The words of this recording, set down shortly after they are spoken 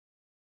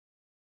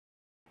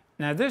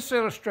Now this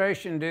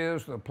illustration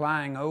deals with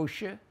applying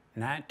OSHA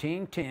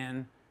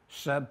 1910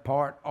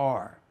 Subpart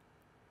R.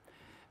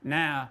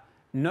 Now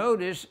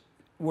notice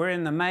we're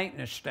in the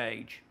maintenance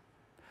stage.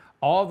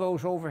 All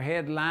those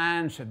overhead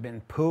lines have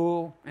been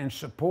pulled and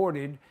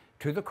supported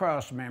to the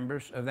cross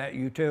members of that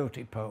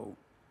utility pole.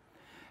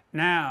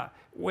 Now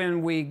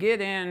when we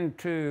get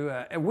into,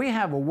 we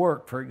have a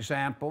work, for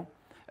example,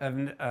 of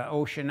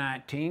OSHA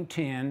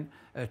 1910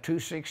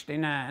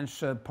 269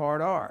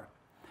 Subpart R,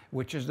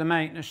 which is the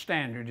maintenance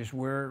standard as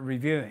we're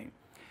reviewing.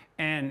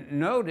 And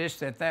notice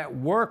that that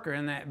worker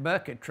in that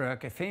bucket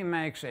truck, if he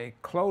makes a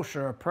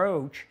closer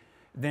approach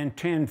than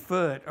 10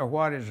 foot or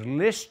what is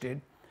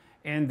listed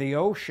in the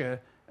OSHA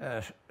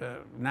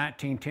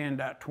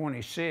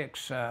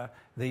 1910.26,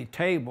 the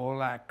table,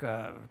 like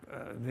the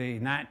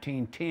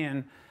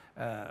 1910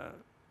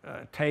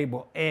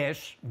 table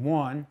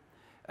S1,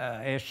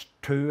 S2,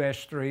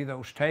 S3,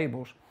 those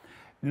tables,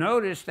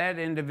 notice that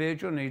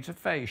individual needs a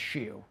face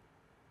shield.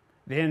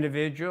 The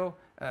individual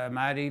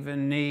might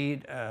even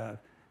need,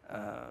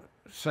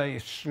 say,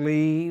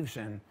 sleeves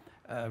and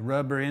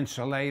rubber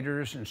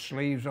insulators and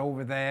sleeves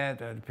over that,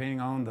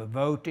 depending on the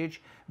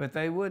voltage, but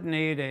they would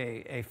need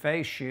a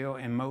face shield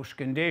in most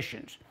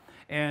conditions.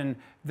 And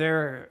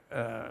there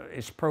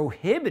it's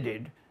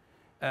prohibited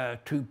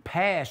to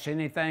pass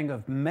anything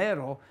of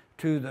metal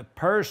to the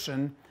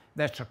person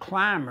that's a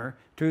climber,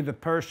 to the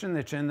person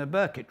that's in the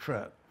bucket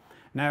truck.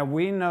 Now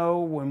we know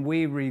when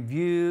we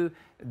review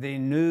the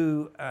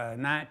new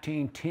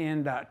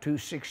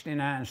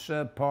 1910.269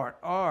 Subpart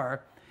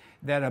R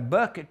that a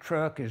bucket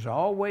truck is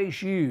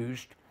always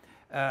used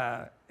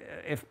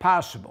if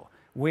possible.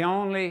 We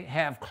only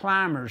have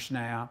climbers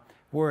now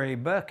where a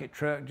bucket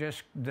truck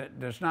just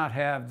does not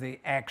have the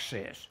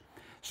access.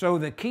 So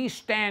the key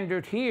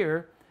standard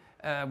here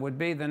would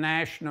be the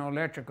National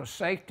Electrical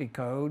Safety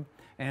Code,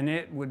 and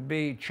it would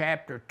be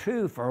Chapter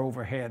 2 for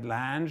overhead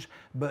lines,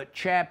 but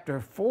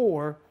Chapter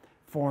 4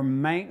 for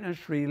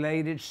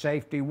maintenance-related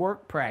safety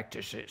work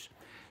practices.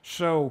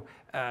 So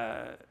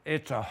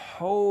it's a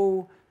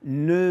whole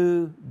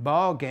new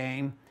ball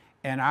game,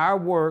 and our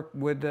work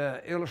would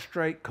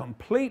illustrate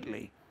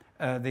completely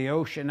the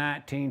OSHA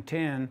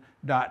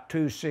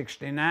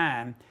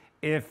 1910.269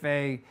 if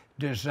a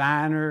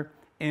designer,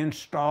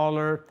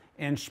 installer,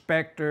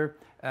 inspector,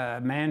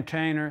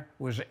 maintainer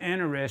was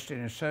interested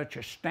in such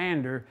a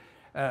standard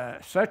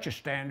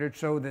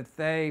so that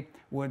they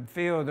would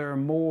feel they're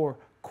more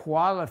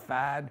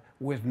qualified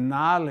with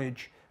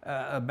knowledge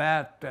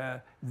about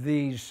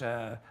these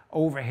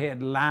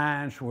overhead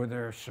lines where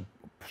they're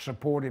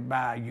supported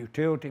by a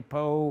utility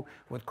pole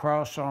with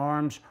cross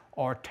arms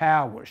or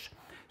towers.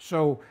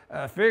 So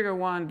figure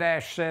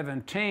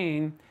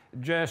 1-17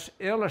 just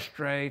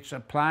illustrates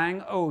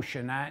applying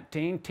OSHA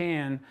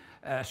 1910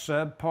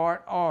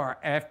 Subpart R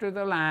after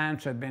the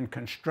lines have been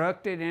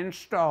constructed,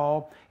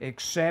 installed,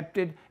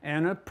 accepted,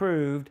 and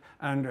approved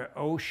under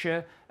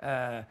OSHA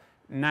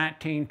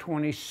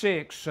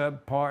 1926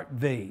 Subpart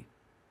V.